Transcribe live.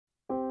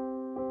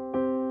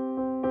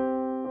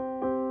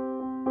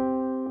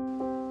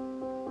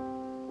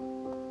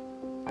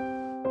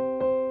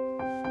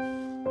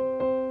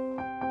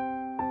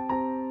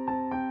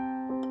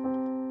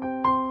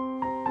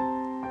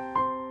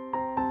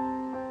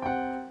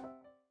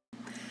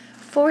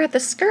For the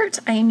skirt,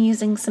 I am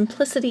using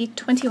Simplicity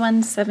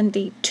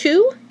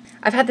 2172.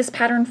 I've had this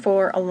pattern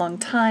for a long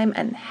time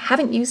and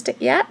haven't used it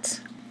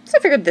yet, so I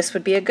figured this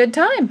would be a good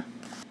time.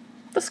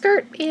 The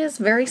skirt is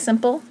very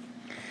simple,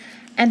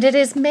 and it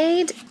is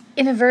made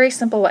in a very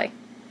simple way.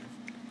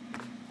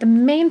 The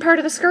main part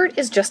of the skirt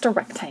is just a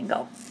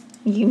rectangle.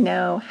 You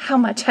know how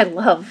much I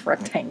love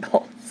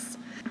rectangles.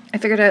 I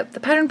figured out the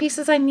pattern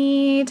pieces I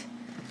need.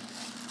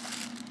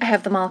 I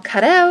have them all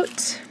cut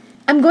out.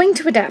 I'm going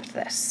to adapt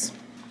this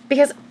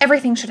because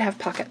everything should have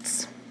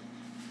pockets.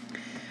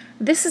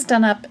 This is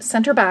done up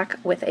center back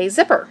with a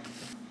zipper.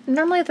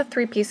 Normally the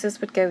three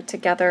pieces would go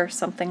together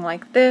something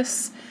like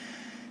this.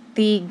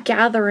 The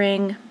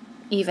gathering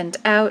evened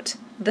out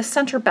the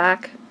center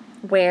back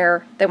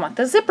where they want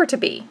the zipper to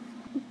be.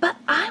 But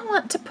I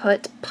want to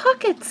put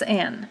pockets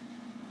in.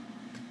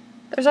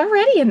 There's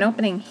already an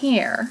opening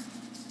here.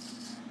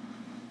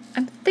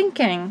 I'm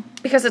thinking,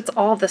 because it's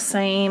all the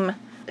same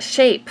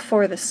shape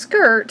for the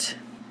skirt,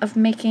 of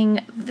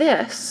making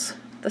this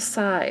the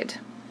side.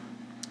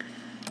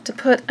 To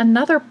put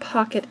another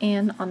pocket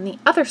in on the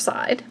other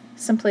side,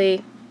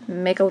 simply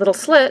make a little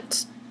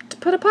slit to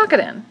put a pocket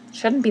in.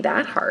 Shouldn't be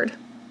that hard.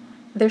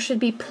 There should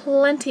be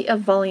plenty of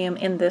volume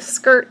in this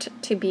skirt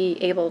to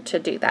be able to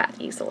do that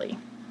easily.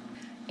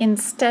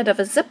 Instead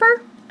of a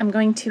zipper, I'm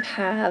going to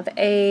have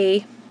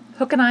a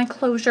hook and eye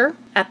closure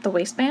at the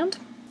waistband,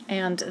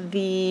 and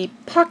the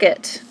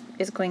pocket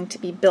is going to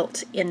be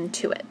built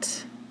into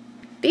it.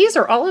 These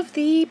are all of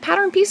the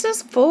pattern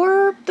pieces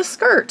for the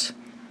skirt.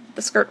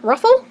 The skirt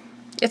ruffle,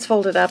 it's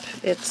folded up,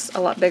 it's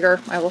a lot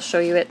bigger. I will show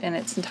you it in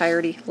its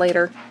entirety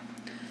later.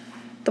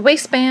 The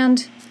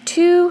waistband,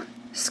 2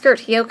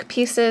 skirt yoke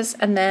pieces,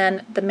 and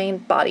then the main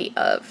body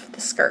of the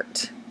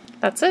skirt.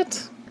 That's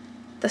it.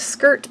 The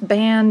skirt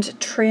band,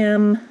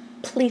 trim,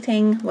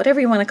 pleating, whatever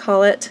you want to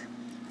call it.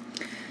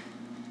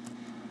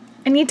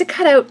 I need to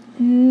cut out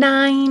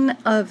 9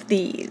 of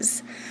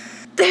these.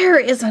 There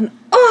is an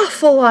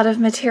awful lot of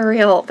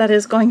material that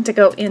is going to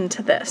go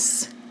into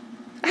this.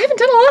 I haven't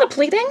done a lot of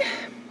pleating.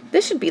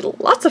 This should be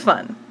lots of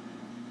fun.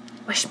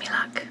 Wish me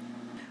luck.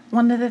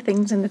 One of the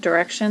things in the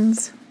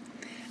directions,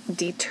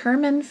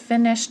 determine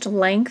finished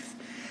length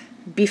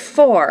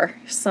before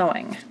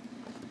sewing.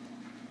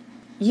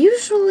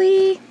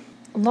 Usually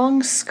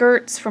long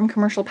skirts from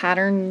commercial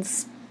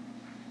patterns,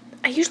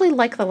 I usually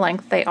like the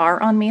length they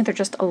are on me. They're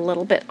just a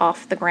little bit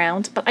off the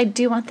ground, but I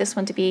do want this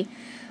one to be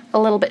a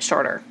little bit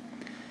shorter.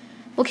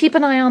 We'll keep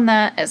an eye on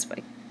that as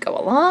we go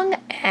along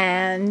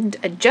and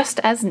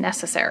adjust as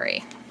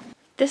necessary.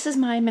 This is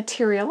my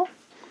material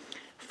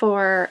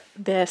for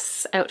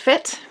this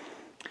outfit.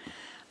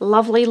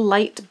 Lovely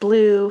light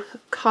blue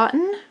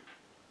cotton.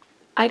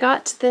 I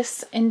got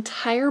this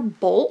entire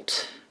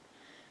bolt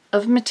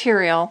of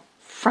material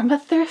from a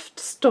thrift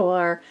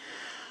store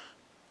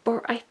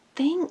for, I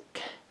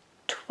think,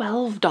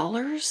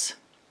 $12.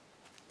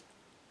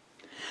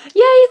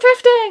 Yay,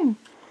 thrifting!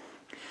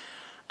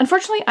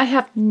 Unfortunately, I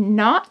have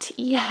not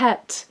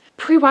yet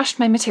pre-washed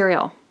my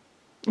material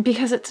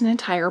because it's an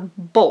entire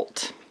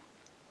bolt.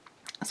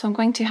 So I'm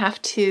going to have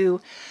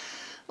to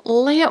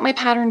lay out my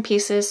pattern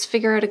pieces,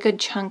 figure out a good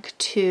chunk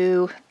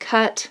to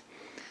cut,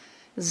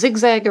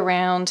 zigzag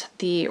around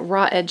the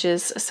raw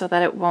edges so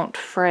that it won't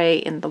fray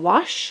in the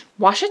wash.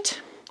 Wash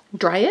it,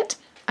 dry it,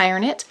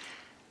 iron it,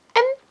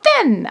 and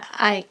then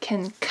I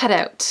can cut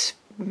out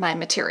my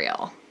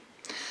material.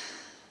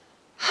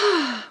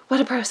 What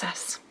a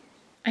process.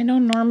 I know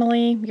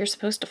normally you're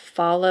supposed to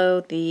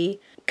follow the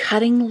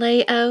cutting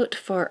layout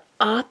for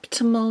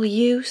optimal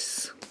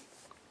use.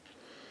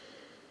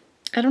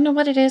 I don't know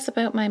what it is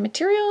about my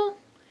material,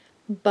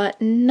 but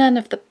none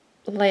of the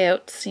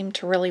layouts seem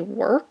to really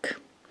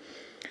work.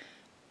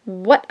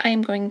 What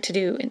I'm going to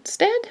do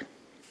instead,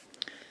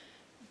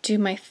 do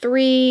my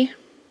 3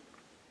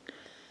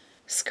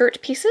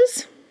 skirt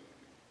pieces,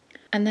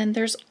 and then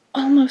there's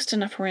almost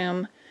enough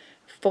room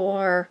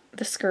for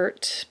the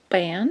skirt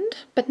band,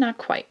 but not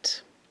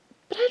quite.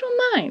 But I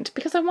don't mind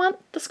because I want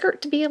the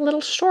skirt to be a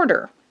little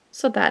shorter.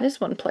 So that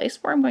is one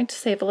place where I'm going to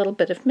save a little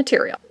bit of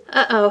material.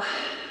 Uh-oh,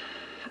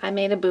 I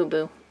made a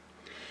boo-boo.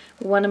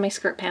 One of my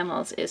skirt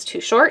panels is too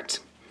short.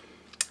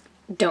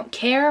 Don't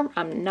care,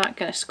 I'm not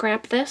going to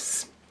scrap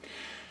this.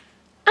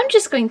 I'm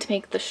just going to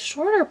make the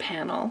shorter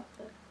panel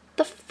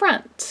the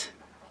front.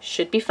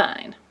 Should be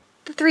fine.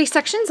 The 3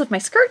 sections of my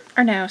skirt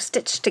are now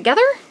stitched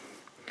together.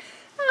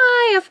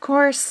 I, of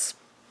course,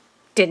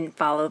 didn't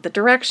follow the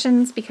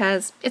directions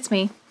because it's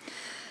me.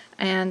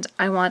 And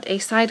I want a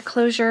side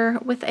closure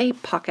with a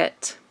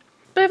pocket.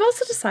 But I've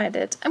also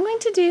decided I'm going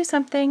to do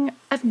something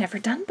I've never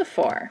done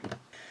before.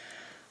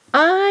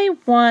 I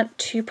want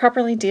to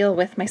properly deal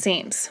with my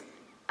seams.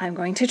 I'm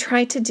going to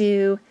try to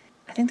do,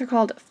 I think they're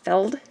called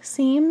felled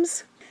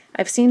seams.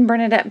 I've seen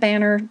Bernadette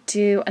Banner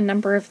do a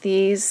number of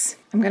these.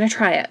 I'm going to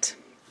try it.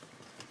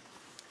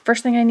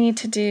 First thing I need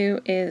to do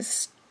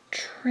is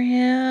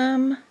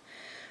trim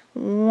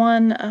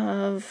one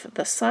of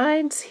the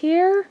sides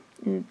here.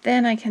 And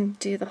then I can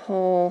do the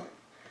whole,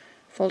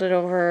 fold it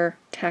over,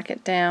 tack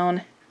it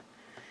down.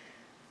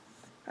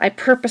 I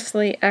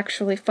purposely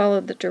actually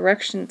followed the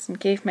directions and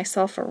gave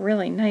myself a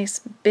really nice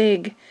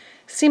big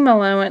seam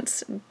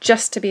allowance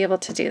just to be able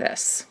to do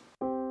this.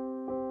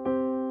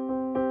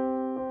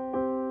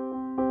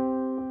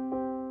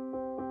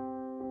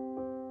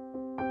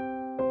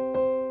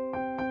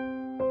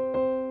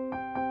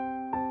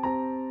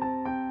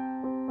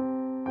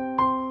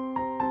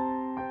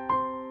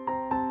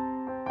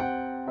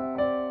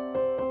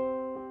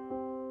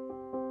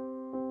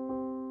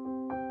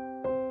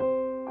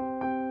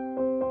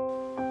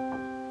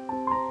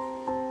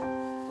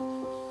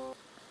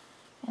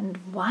 And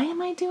why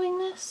am I doing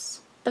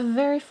this? The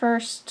very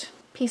first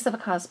piece of a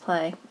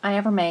cosplay I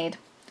ever made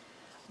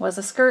was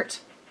a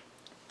skirt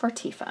for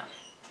Tifa.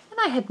 And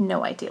I had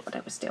no idea what I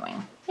was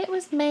doing. It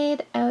was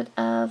made out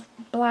of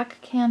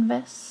black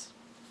canvas.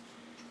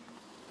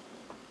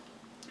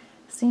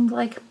 Seemed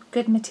like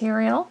good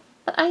material,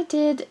 but I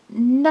did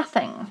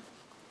nothing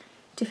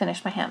to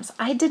finish my hems.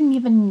 I didn't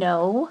even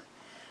know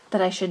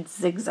that I should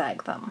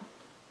zigzag them.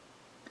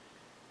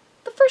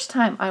 The first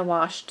time I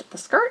washed the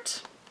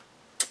skirt,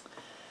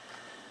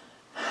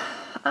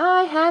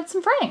 I had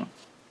some fraying.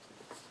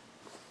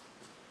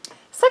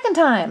 Second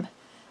time,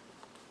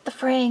 the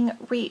fraying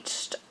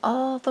reached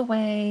all the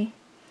way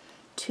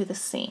to the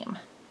seam.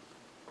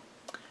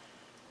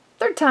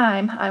 Third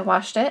time I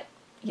washed it,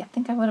 you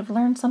think I would have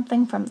learned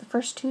something from the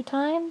first 2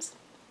 times?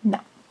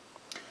 No.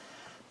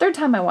 Third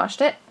time I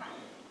washed it,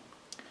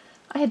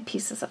 I had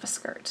pieces of a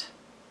skirt.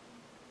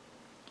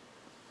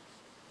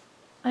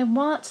 I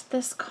want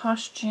this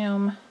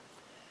costume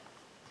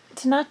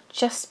to not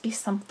just be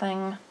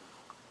something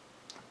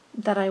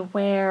that I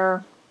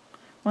wear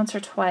once or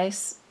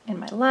twice in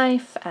my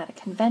life at a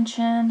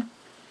convention,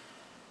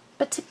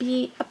 but to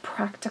be a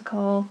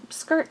practical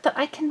skirt that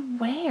I can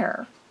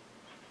wear,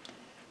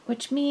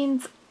 which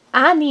means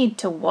I need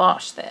to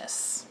wash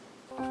this.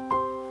 Got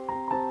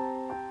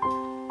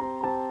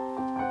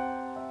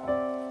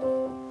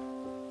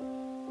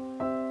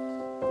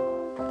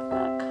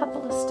a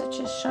couple of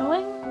stitches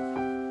showing,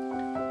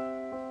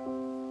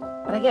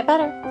 but I get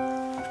better.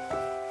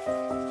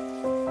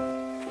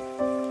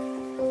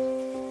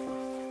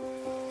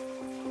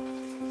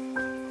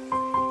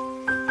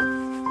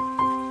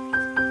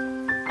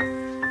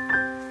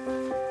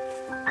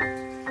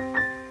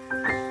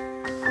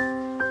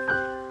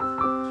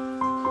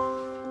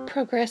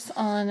 Progress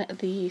on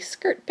the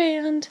skirt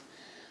band.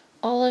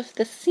 All of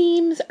the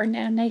seams are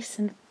now nice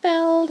and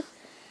felled.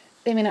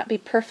 They may not be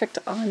perfect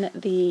on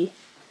the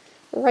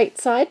right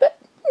side, but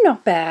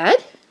not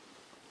bad.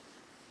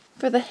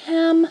 For the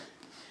hem,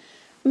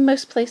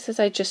 most places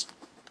I just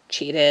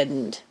cheated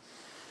and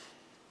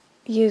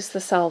used the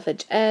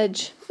salvage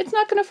edge. It's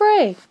not going to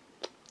fray.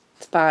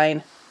 It's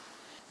fine.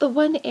 The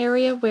one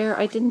area where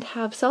I didn't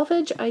have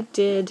salvage, I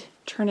did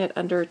turn it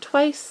under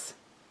twice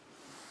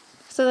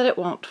so that it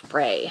won't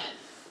fray.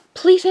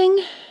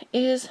 Pleating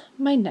is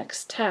my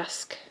next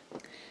task.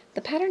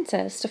 The pattern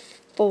says to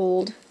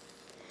fold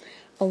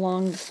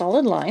along the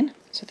solid line,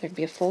 so there'd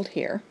be a fold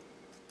here,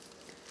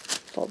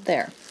 fold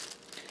there.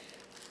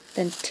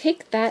 Then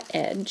take that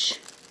edge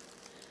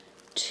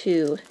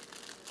to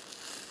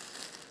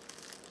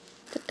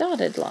the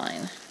dotted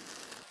line.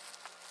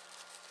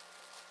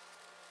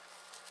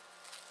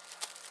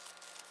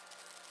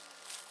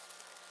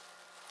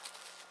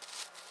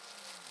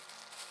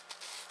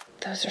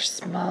 Those are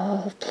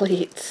small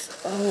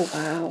pleats. Oh,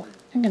 wow.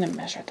 I'm going to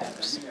measure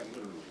those.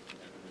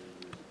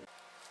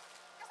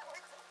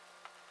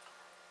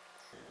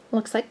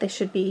 Looks like they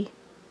should be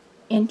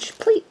inch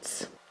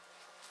pleats.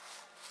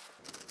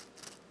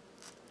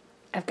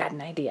 I've got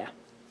an idea.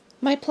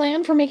 My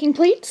plan for making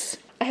pleats,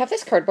 I have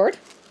this cardboard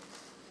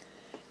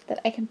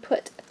that I can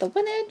put at the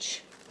one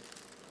edge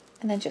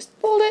and then just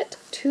fold it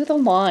to the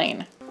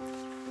line.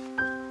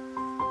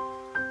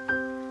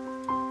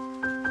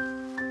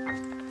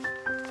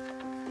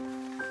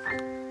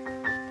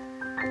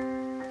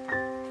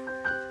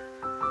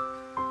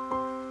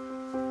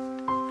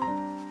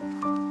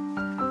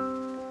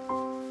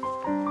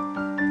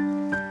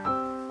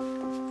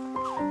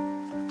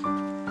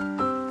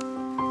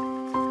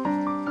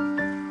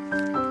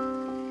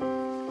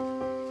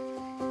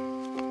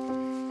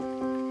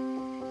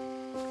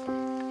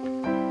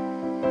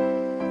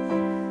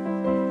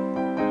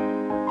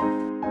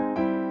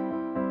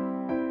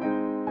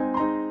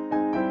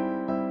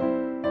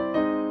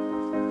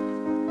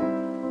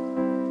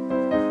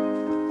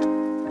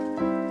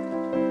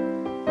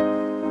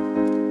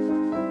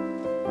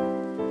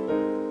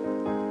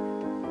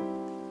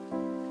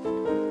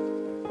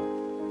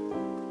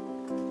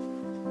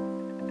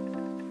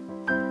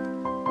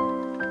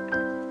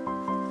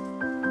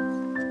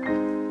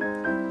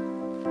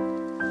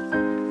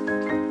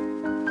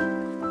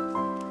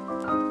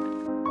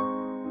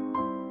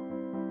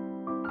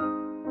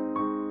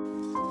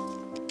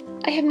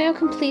 I have now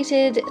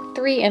completed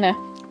 3 and a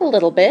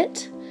little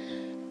bit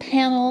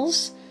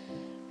panels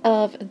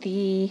of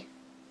the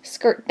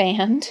skirt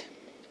band,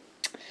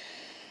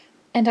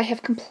 and I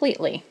have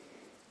completely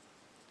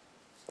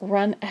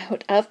run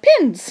out of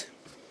pins.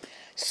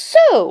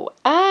 So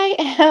I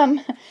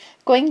am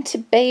Going to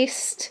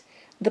baste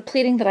the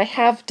pleating that I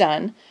have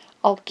done.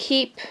 I'll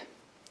keep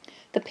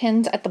the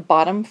pins at the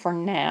bottom for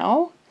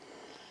now.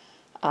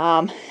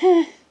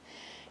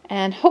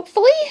 And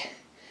hopefully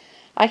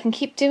I can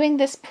keep doing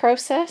this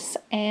process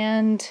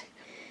and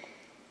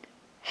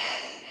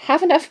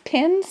have enough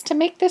pins to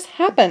make this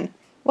happen.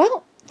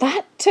 Well,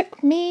 that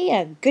took me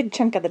a good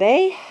chunk of the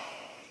day.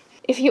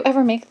 If you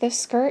ever make this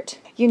skirt,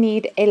 you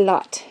need a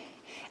lot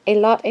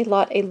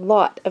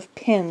of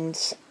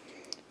pins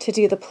to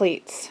do the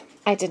pleats.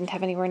 I didn't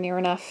have anywhere near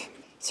enough.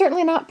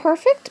 Certainly not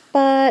perfect,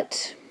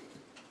 but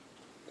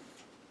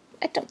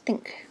I don't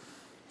think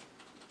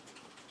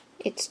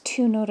it's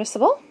too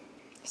noticeable,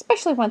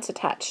 especially once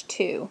attached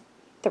to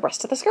the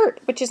rest of the skirt,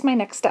 which is my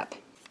next step.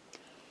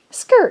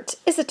 Skirt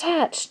is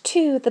attached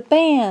to the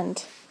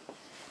band.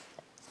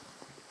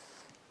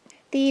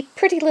 The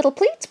pretty little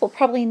pleats will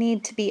probably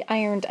need to be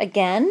ironed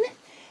again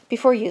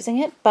before using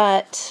it,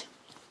 but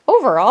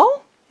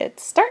overall,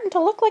 it's starting to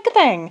look like a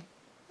thing.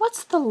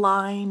 What's the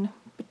line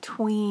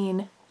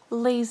between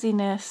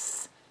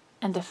laziness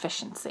and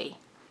efficiency?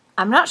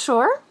 I'm not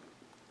sure,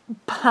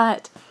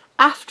 but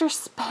after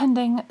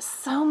spending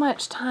so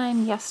much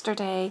time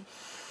yesterday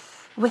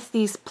with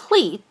these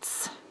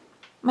pleats,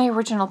 my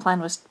original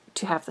plan was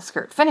to have the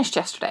skirt finished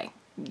yesterday.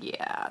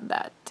 Yeah,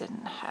 that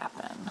didn't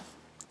happen.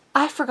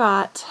 I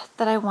forgot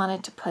that I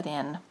wanted to put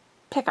in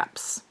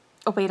pickups,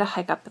 a way to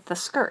hike up the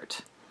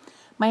skirt.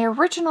 My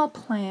original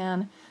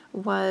plan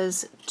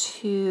was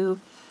to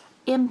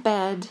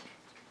embed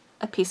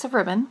a piece of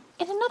ribbon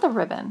in another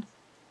ribbon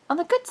on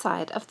the good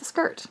side of the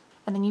skirt.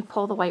 And then you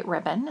pull the white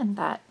ribbon and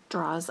that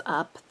draws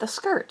up the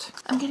skirt.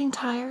 I'm getting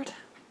tired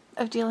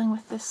of dealing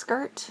with this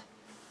skirt.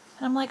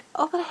 And I'm like,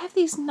 oh, but I have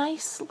these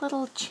nice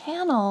little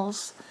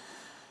channels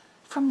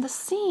from the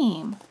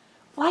seam.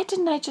 Why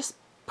didn't I just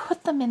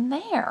put them in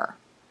there?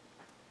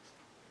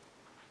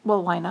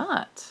 Well, why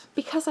not?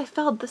 Because I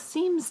filled the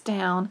seams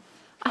down,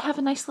 I have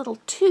a nice little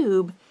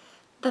tube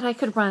that I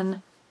could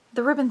run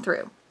the ribbon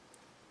through.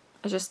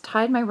 I just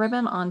tied my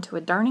ribbon onto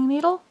a darning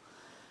needle,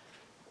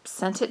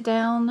 sent it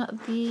down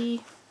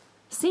the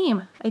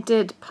seam. I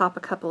did pop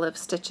a couple of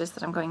stitches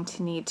that I'm going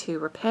to need to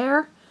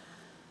repair.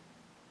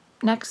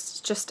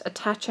 Next, just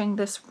attaching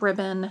this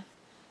ribbon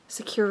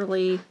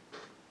securely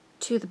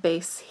to the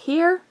base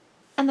here,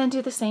 and then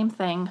do the same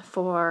thing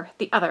for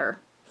the other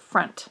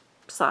front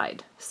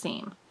side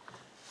seam.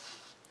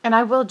 And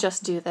I will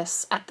just do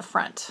this at the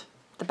front.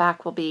 The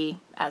back will be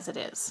as it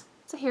is.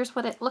 So here's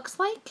what it looks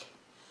like.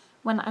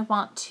 When I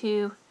want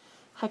to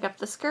hike up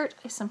the skirt,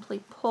 I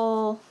simply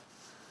pull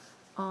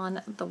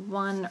on the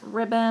one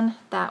ribbon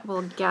that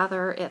will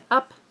gather it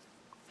up,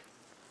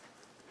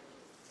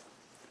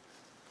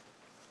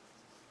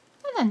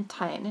 and then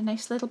tie it in a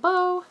nice little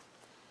bow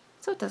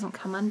so it doesn't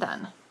come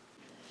undone.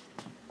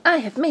 I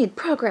have made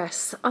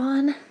progress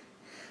on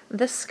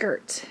the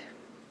skirt.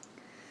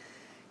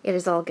 It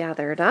is all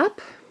gathered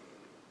up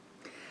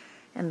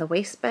and the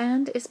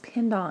waistband is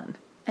pinned on.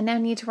 I now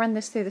need to run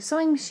this through the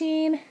sewing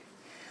machine,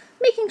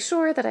 making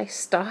sure that I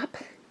stop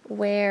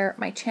where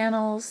my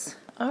channels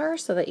are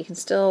so that you can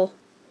still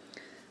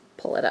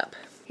pull it up.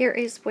 Here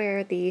is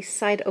where the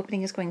side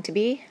opening is going to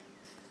be.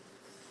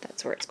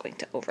 That's where it's going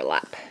to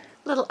overlap.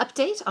 Little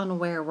update on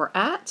where we're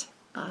at.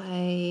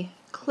 I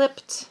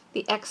clipped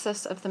the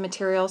excess of the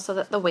material so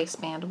that the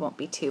waistband won't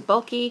be too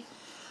bulky,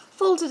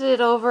 folded it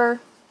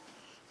over,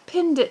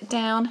 pinned it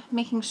down,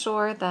 making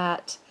sure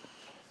that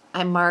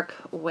I mark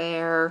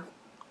where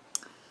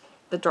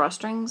the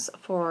drawstrings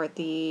for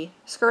the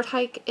skirt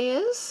hike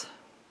is,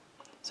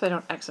 so I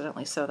don't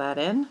accidentally sew that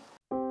in.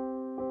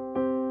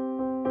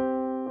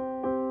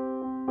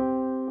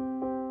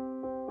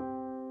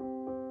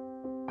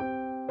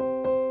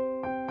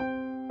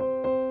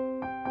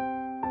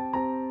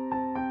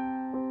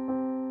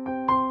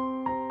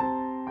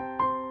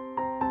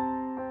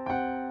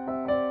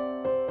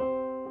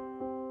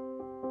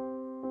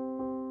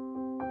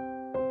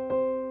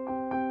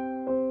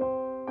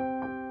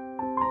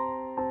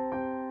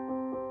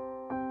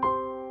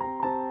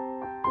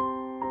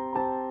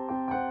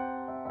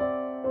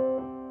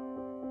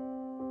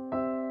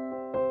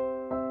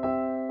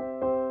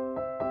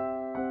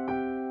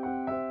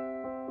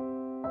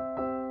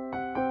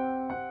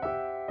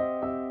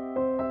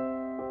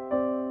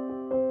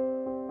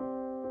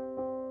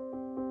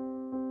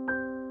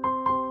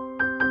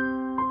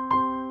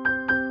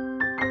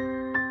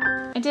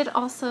 I did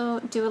also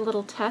do a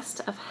little test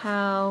of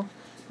how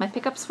my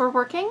pickups were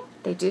working.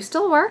 They do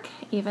still work,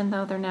 even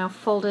though they're now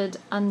folded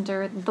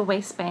under the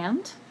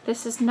waistband.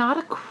 This is not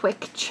a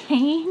quick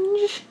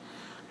change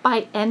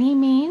by any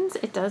means.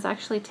 It does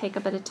actually take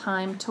a bit of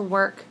time to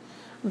work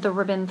the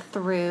ribbon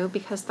through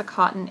because the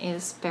cotton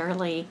is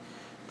fairly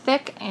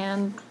thick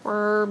and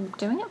we're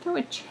doing it through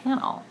a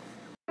channel.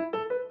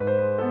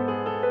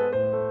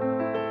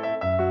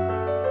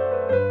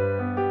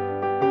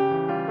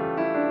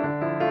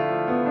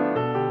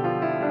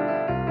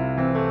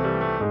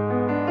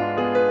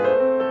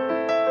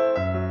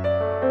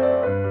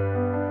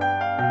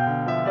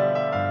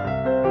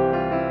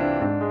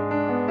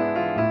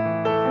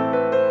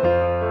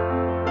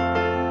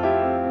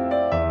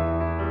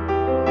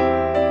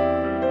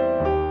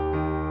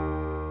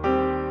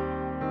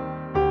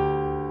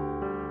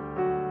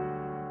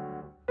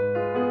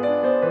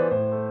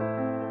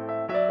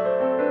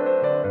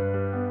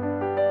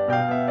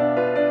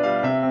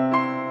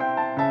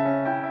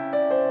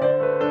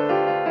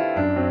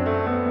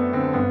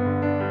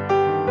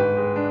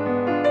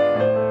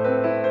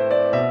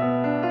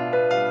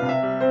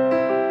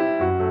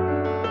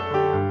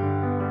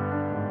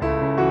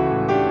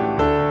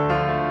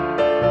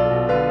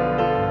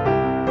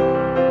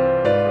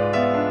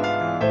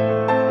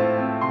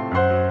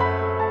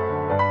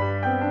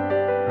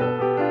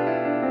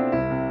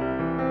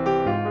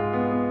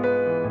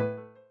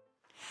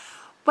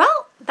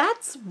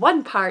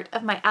 part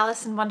of my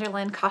Alice in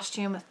Wonderland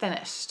costume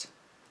finished.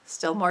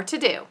 Still more to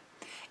do.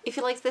 If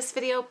you liked this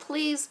video,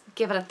 please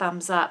give it a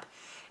thumbs up.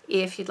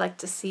 If you'd like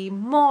to see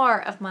more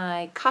of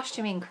my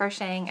costuming,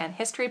 crocheting, and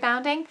history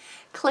bounding,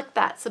 click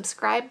that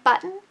subscribe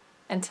button.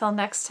 Until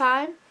next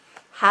time,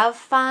 have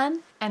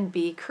fun and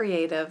be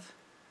creative.